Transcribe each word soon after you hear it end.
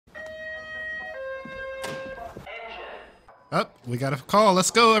Up, we got a call.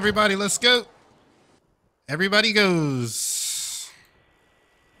 Let's go, everybody. Let's go. Everybody goes.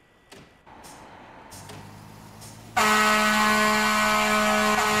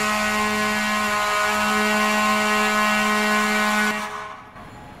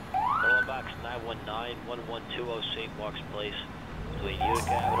 Box 919-112 St. Mark's Place between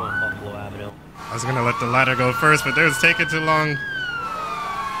Utica Avenue and Buffalo Avenue. I was gonna let the ladder go first, but there's taking too long.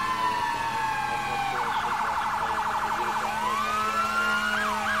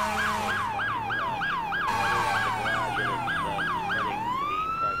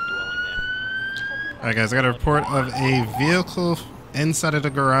 Alright guys, I got a report of a vehicle inside of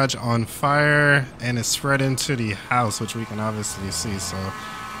the garage on fire and it's spread into the house, which we can obviously see. So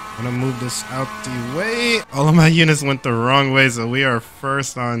I'm gonna move this out the way. All of my units went the wrong way, so we are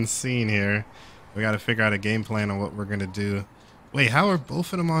first on scene here. We gotta figure out a game plan on what we're gonna do. Wait, how are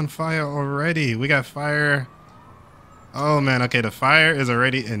both of them on fire already? We got fire. Oh man, okay, the fire is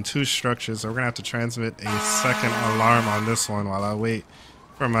already in 2 structures, so we're gonna have to transmit a second alarm on this one while I wait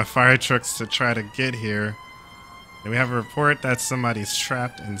for my fire trucks to try to get here. And we have a report that somebody's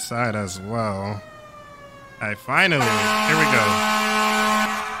trapped inside as well. Alright, finally, here we go.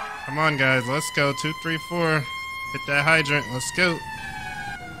 Come on guys, let's go. 2, 3, 4. Hit that hydrant, let's go.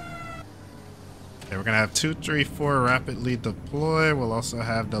 Okay, we're gonna have 2, 3, 4 rapidly deploy. We'll also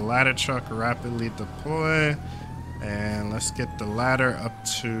have the ladder truck rapidly deploy. And let's get the ladder up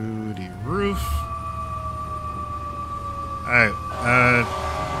to the roof. Alright,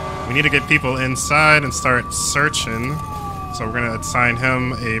 we need to get people inside and start searching. So we're gonna assign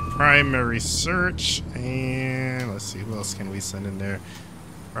him a primary search. And let's see, who else can we send in there?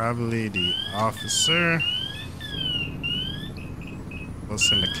 Probably the officer. We'll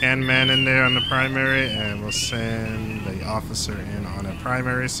send the can man in there on the primary, and we'll send the officer in on a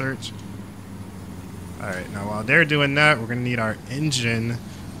primary search. Alright, now while they're doing that, we're gonna need our engine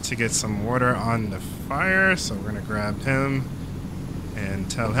to get some water on the fire. So we're gonna grab him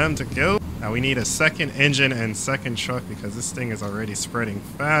and tell him to go. Now we need a second engine and second truck because this thing is already spreading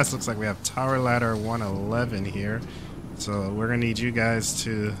fast. Looks like we have tower ladder 111 here. So we're gonna need you guys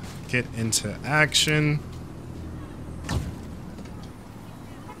to get into action.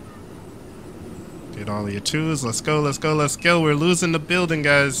 Get all of your 2s. Let's go, let's go, let's go. We're losing the building,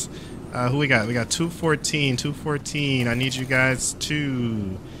 guys. Who we got? We got 214, 214. I need you guys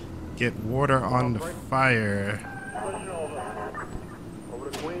to get water on the fire.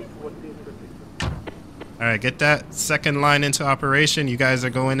 Alright, get that second line into operation. You guys are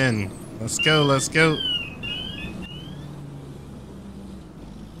going in. Let's go, let's go.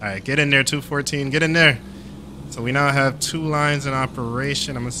 Alright, get in there, 214. Get in there. So we now have 2 lines in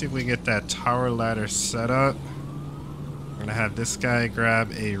operation. I'm going to see if we can get that tower ladder set up. We're going to have this guy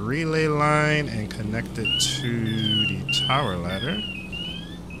grab a relay line and connect it to the tower ladder.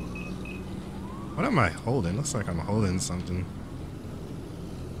 What am I holding? Looks like I'm holding something.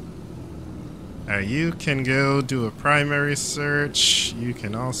 Alright, you can go do a primary search. You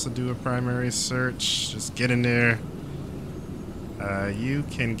can also do a primary search. Just get in there. You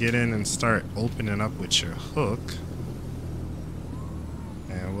can get in and start opening up with your hook.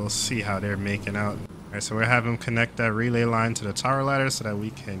 And we'll see how they're making out. Alright, so we'll have them connect that relay line to the tower ladder so that we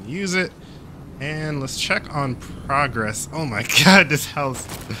can use it. And let's check on progress. Oh my god, this house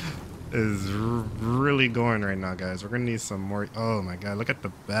is really going right now, guys. We're gonna need some more. Oh my god, look at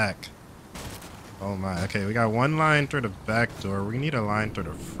the back. Oh my, okay, we got 1 line through the back door. We need a line through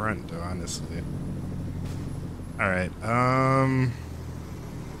the front door, honestly. Alright,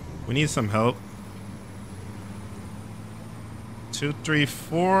 we need some help. 2, 3,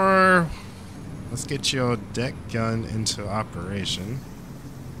 4. Let's get your deck gun into operation.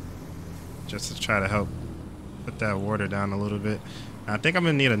 Just to try to help put that water down a little bit. Now, I think I'm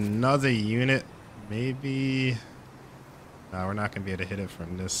gonna need another unit. Maybe. No, we're not gonna be able to hit it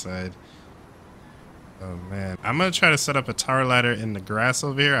from this side. Oh man, I'm gonna try to set up a tower ladder in the grass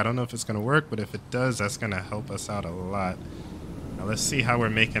over here. I don't know if it's gonna work, but if it does, that's gonna help us out a lot. Now let's see how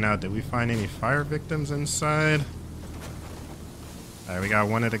we're making out. Did we find any fire victims inside? Alright, we got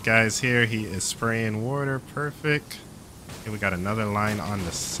one of the guys here. He is spraying water. Perfect. And we got another line on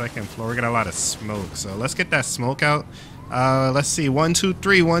the 2nd floor. We got a lot of smoke, so let's get that smoke out. Let's see. 1, 2,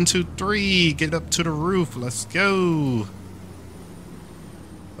 3. 1, 2, 3. Get up to the roof. Let's go.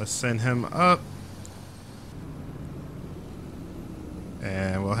 Let's send him up.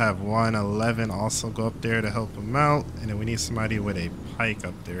 And we'll have 111 also go up there to help him out. And then we need somebody with a pike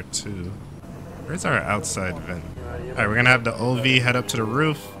up there too. Where's our outside vent? Alright, we're gonna have the OV head up to the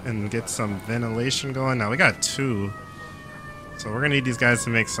roof and get some ventilation going. Now we got 2. So we're gonna need these guys to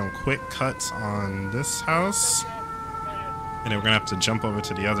make some quick cuts on this house. And then we're gonna have to jump over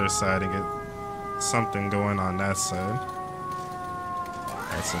to the other side and get something going on that side.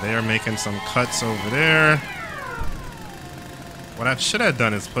 Alright, so they are making some cuts over there. What I should have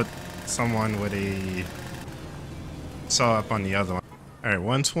done is put someone with a saw up on the other one. Alright,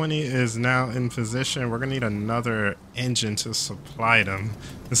 120 is now in position. We're gonna need another engine to supply them.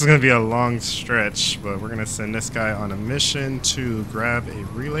 This is gonna be a long stretch, but we're gonna send this guy on a mission to grab a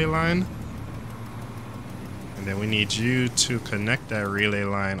relay line. And then we need you to connect that relay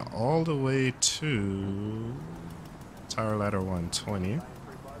line all the way to tower ladder 120.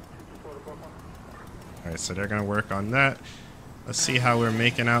 Alright, so they're gonna work on that. Let's see how we're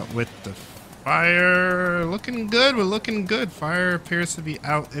making out with the fire. Looking good, we're looking good. Fire appears to be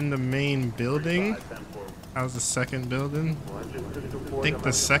out in the main building. How's the second building? I think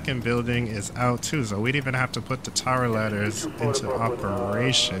the second building is out too, so we'd even have to put the tower ladders into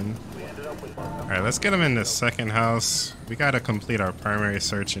operation. Alright, let's get them in the second house. We gotta complete our primary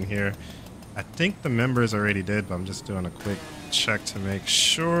search in here. I think the members already did, but I'm just doing a quick check to make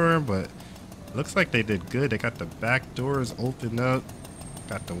sure, but it looks like they did good. They got the back doors opened up,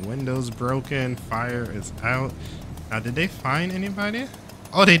 got the windows broken, fire is out. Now, did they find anybody?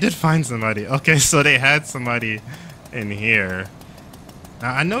 Oh, they did find somebody. Okay, so they had somebody in here.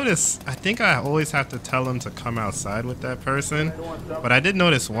 Now, I noticed, I think I always have to tell them to come outside with that person, but I did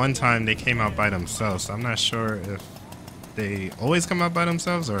notice one time they came out by themselves, so I'm not sure if they always come out by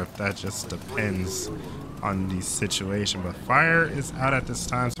themselves or if that just depends on the situation. But fire is out at this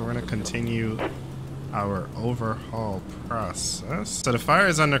time, so we're going to continue our overhaul process. So the fire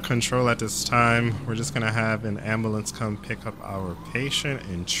is under control at this time. We're just going to have an ambulance come pick up our patient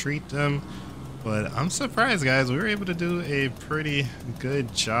and treat them. But I'm surprised, guys. We were able to do a pretty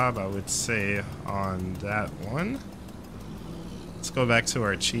good job, I would say, on that one. Let's go back to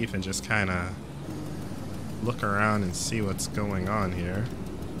our chief and just kind of look around and see what's going on here.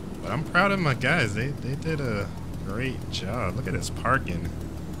 But I'm proud of my guys. They did a great job. Look at this parking.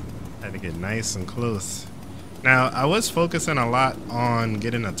 Had to get nice and close. Now, I was focusing a lot on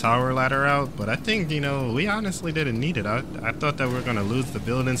getting a tower ladder out, but I think, you know, we honestly didn't need it. I thought that we were going to lose the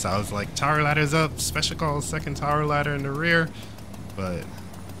building, so I was like, tower ladder's up, special call, second tower ladder in the rear. But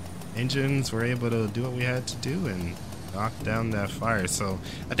engines were able to do what we had to do and knock down that fire. So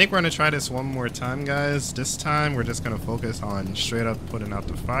I think we're going to try this one more time, guys. This time, we're just going to focus on straight up putting out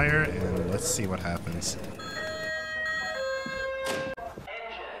the fire, and let's see what happens.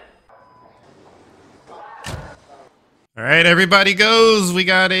 All right, everybody goes. We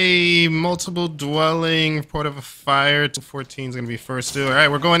got a multiple dwelling report of a fire. 214 is going to be first due. All right,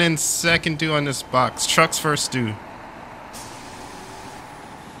 we're going in second due on this box. Trucks first due.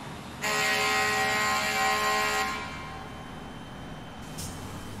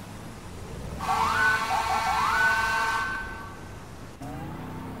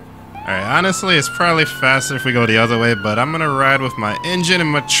 Alright, honestly, it's probably faster if we go the other way, but I'm gonna ride with my engine and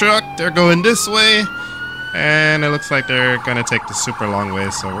my truck. They're going this way, and it looks like they're gonna take the super long way,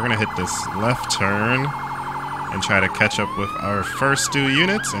 so we're gonna hit this left turn and try to catch up with our first two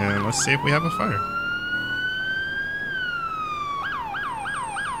units, and let's see if we have a fire.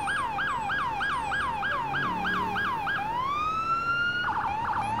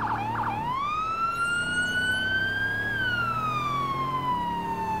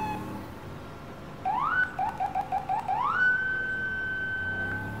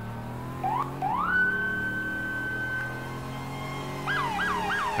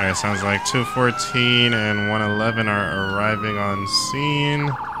 Alright, sounds like 214 and 111 are arriving on scene.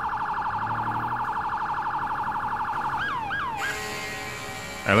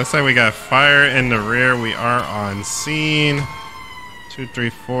 Alright, looks like we got fire in the rear. We are on scene.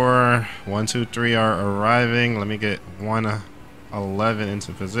 234, 123 are arriving. Let me get 111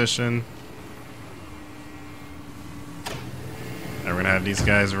 into position. Alright, we're gonna have these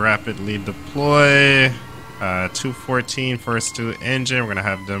guys rapidly deploy. 214 first to engine. We're gonna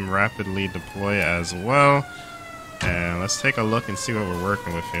have them rapidly deploy as well. And let's take a look and see what we're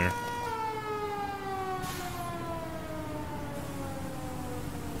working with here.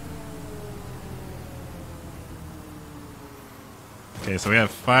 Okay, so we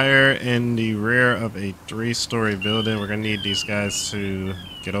have fire in the rear of a 3-story building. We're gonna need these guys to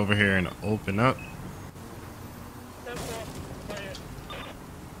get over here and open up.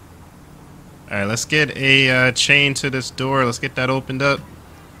 Alright, let's get a chain to this door. Let's get that opened up.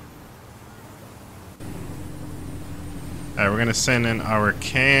 Alright, we're going to send in our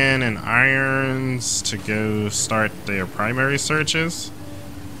can and irons to go start their primary searches.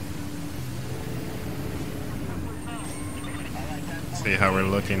 See how we're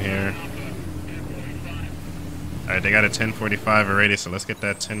looking here. Alright, they got a 1045 already, so let's get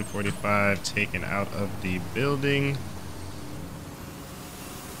that 1045 taken out of the building.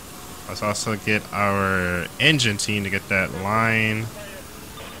 Let's also get our engine team to get that line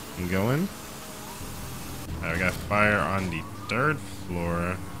going. Alright, we got fire on the 3rd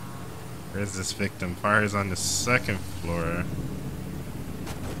floor. Where's this victim? Fire is on the 2nd floor.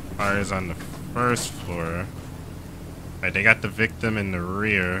 Fire is on the 1st floor. Alright, they got the victim in the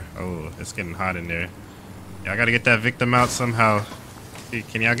rear. Oh, it's getting hot in there. Yeah, I gotta get that victim out somehow.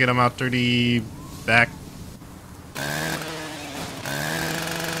 Can y'all get him out through the back?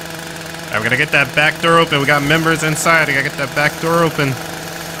 Alright, we gotta get that back door open. We got members inside. I gotta get that back door open.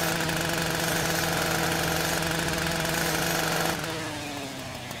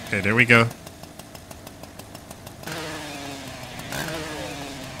 Okay, there we go.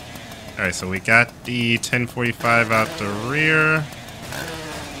 Alright, so we got the 1045 out the rear.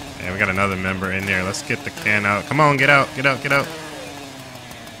 And we got another member in there. Let's get the can out. Come on, get out, get out, get out.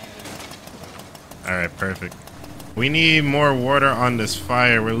 Alright, perfect. We need more water on this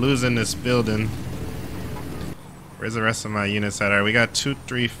fire. We're losing this building. Where's the rest of my units at? Alright, we got 2,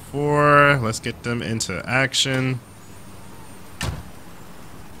 3, 4. Let's get them into action.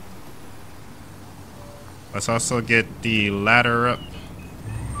 Let's also get the ladder up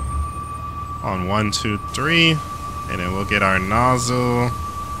on 1, 2, 3. And then we'll get our nozzle.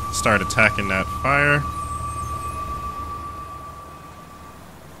 Start attacking that fire.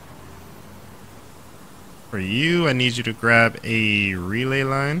 For you, I need you to grab a relay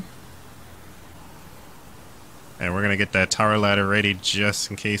line. And we're gonna get that tower ladder ready just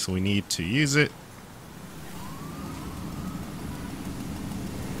in case we need to use it.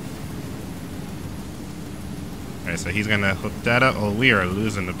 Alright, so he's gonna hook that up. Oh, we are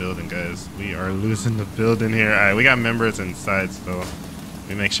losing the building, guys. We are losing the building here. Alright, we got members inside, so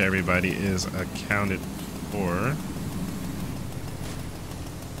we make sure everybody is accounted for.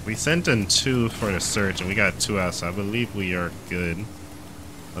 We sent in 2 for the search, and we got 2 out, so I believe we are good.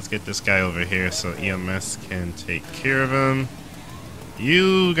 Let's get this guy over here so EMS can take care of him.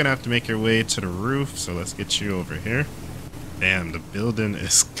 You gonna have to make your way to the roof, so let's get you over here. Damn, the building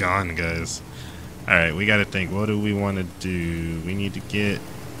is gone, guys. Alright, we gotta think, what do we want to do? We need to get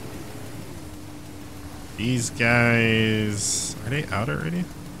these guys. Are they out already?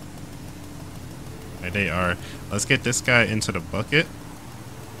 Yeah, they are. Let's get this guy into the bucket.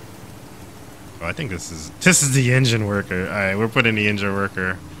 Oh, I think this is the engine worker. Alright, we're putting the engine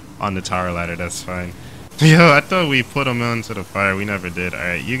worker on the tower ladder. That's fine. Yo, I thought we put him onto the fire. We never did.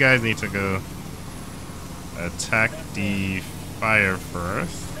 Alright, you guys need to go attack the fire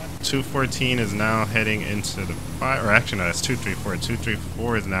first. 214 is now heading into the fire. Or actually, no, that's 234.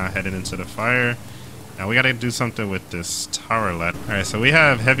 234 is now headed into the fire. Now we gotta do something with this tower ladder. Alright, so we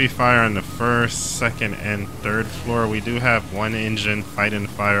have heavy fire on the 1st, 2nd, and 3rd floor. We do have 1 engine fighting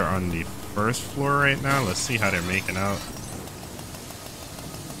fire on the 1st floor right now. Let's see how they're making out.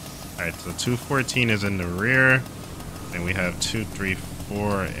 Alright, so 214 is in the rear. And we have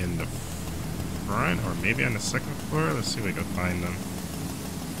 234 in the front, or maybe on the 2nd floor. Let's see if we can find them.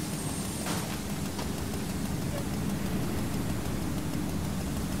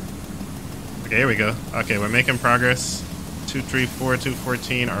 Okay, here we go. Okay, we're making progress. 234,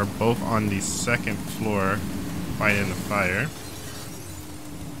 214 are both on the 2nd floor fighting the fire.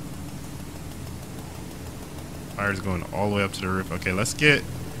 Fire's going all the way up to the roof. Okay, let's get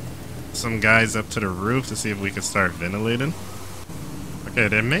some guys up to the roof to see if we can start ventilating. Okay,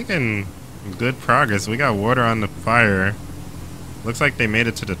 they're making good progress. We got water on the fire. Looks like they made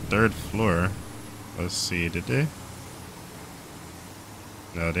it to the 3rd floor. Let's see, did they?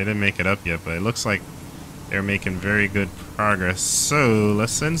 No, they didn't make it up yet, but it looks like they're making very good progress. So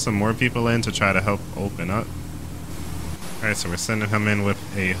let's send some more people in to try to help open up. Alright, so we're sending him in with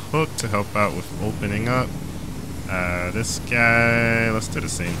a hook to help out with opening up. This guy, let's do the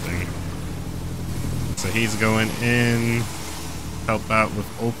same thing. So he's going in, help out with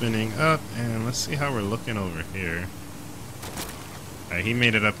opening up, and let's see how we're looking over here. Alright, he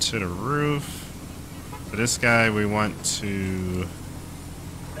made it up to the roof. For this guy, we want to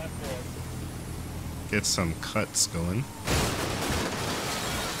get some cuts going.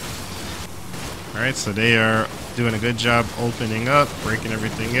 Alright, so they are doing a good job opening up, breaking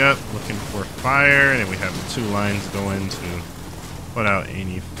everything up, looking for fire, and then we have the 2 lines going to put out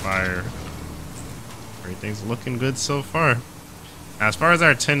any fire. Everything's looking good so far. As far as our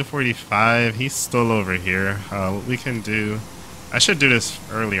 1045, he's still over here. What we can do, I should do this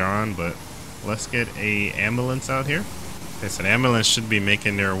earlier on, but let's get a ambulance out here. Okay, so the ambulance should be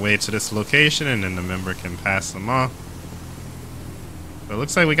making their way to this location, and then the member can pass them off. So it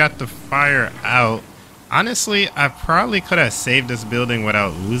looks like we got the fire out. Honestly, I probably could have saved this building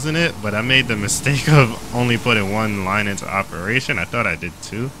without losing it, but I made the mistake of only putting one line into operation. I thought I did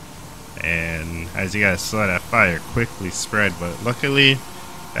two. And as you guys saw, that fire quickly spread, but luckily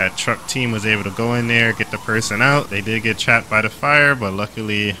that truck team was able to go in there, get the person out. They did get trapped by the fire, but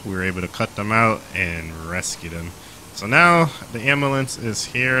luckily we were able to cut them out and rescue them. So now the ambulance is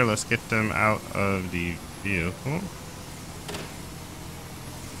here. Let's get them out of the vehicle.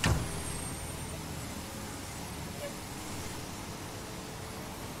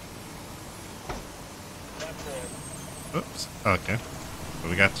 Oops, okay. So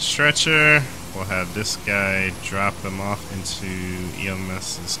we got the stretcher. We'll have this guy drop them off into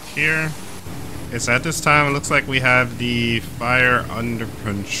EMS's care. Okay, so at this time, it looks like we have the fire under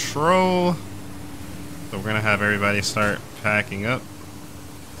control. So we're gonna have everybody start packing up.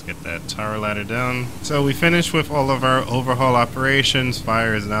 Let's get that tower ladder down. So we finished with all of our overhaul operations.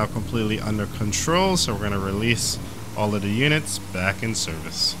 Fire is now completely under control. So we're gonna release all of the units back in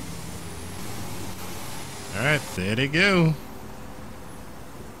service. All right, there they go.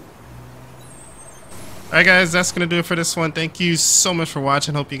 Alright guys, that's going to do it for this one. Thank you so much for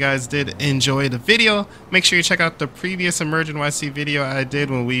watching. Hope you guys did enjoy the video. Make sure you check out the previous EmergeNYC video I did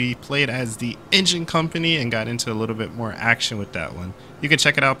when we played as the engine company and got into a little bit more action with that one. You can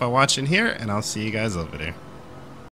check it out by watching here, and I'll see you guys over there.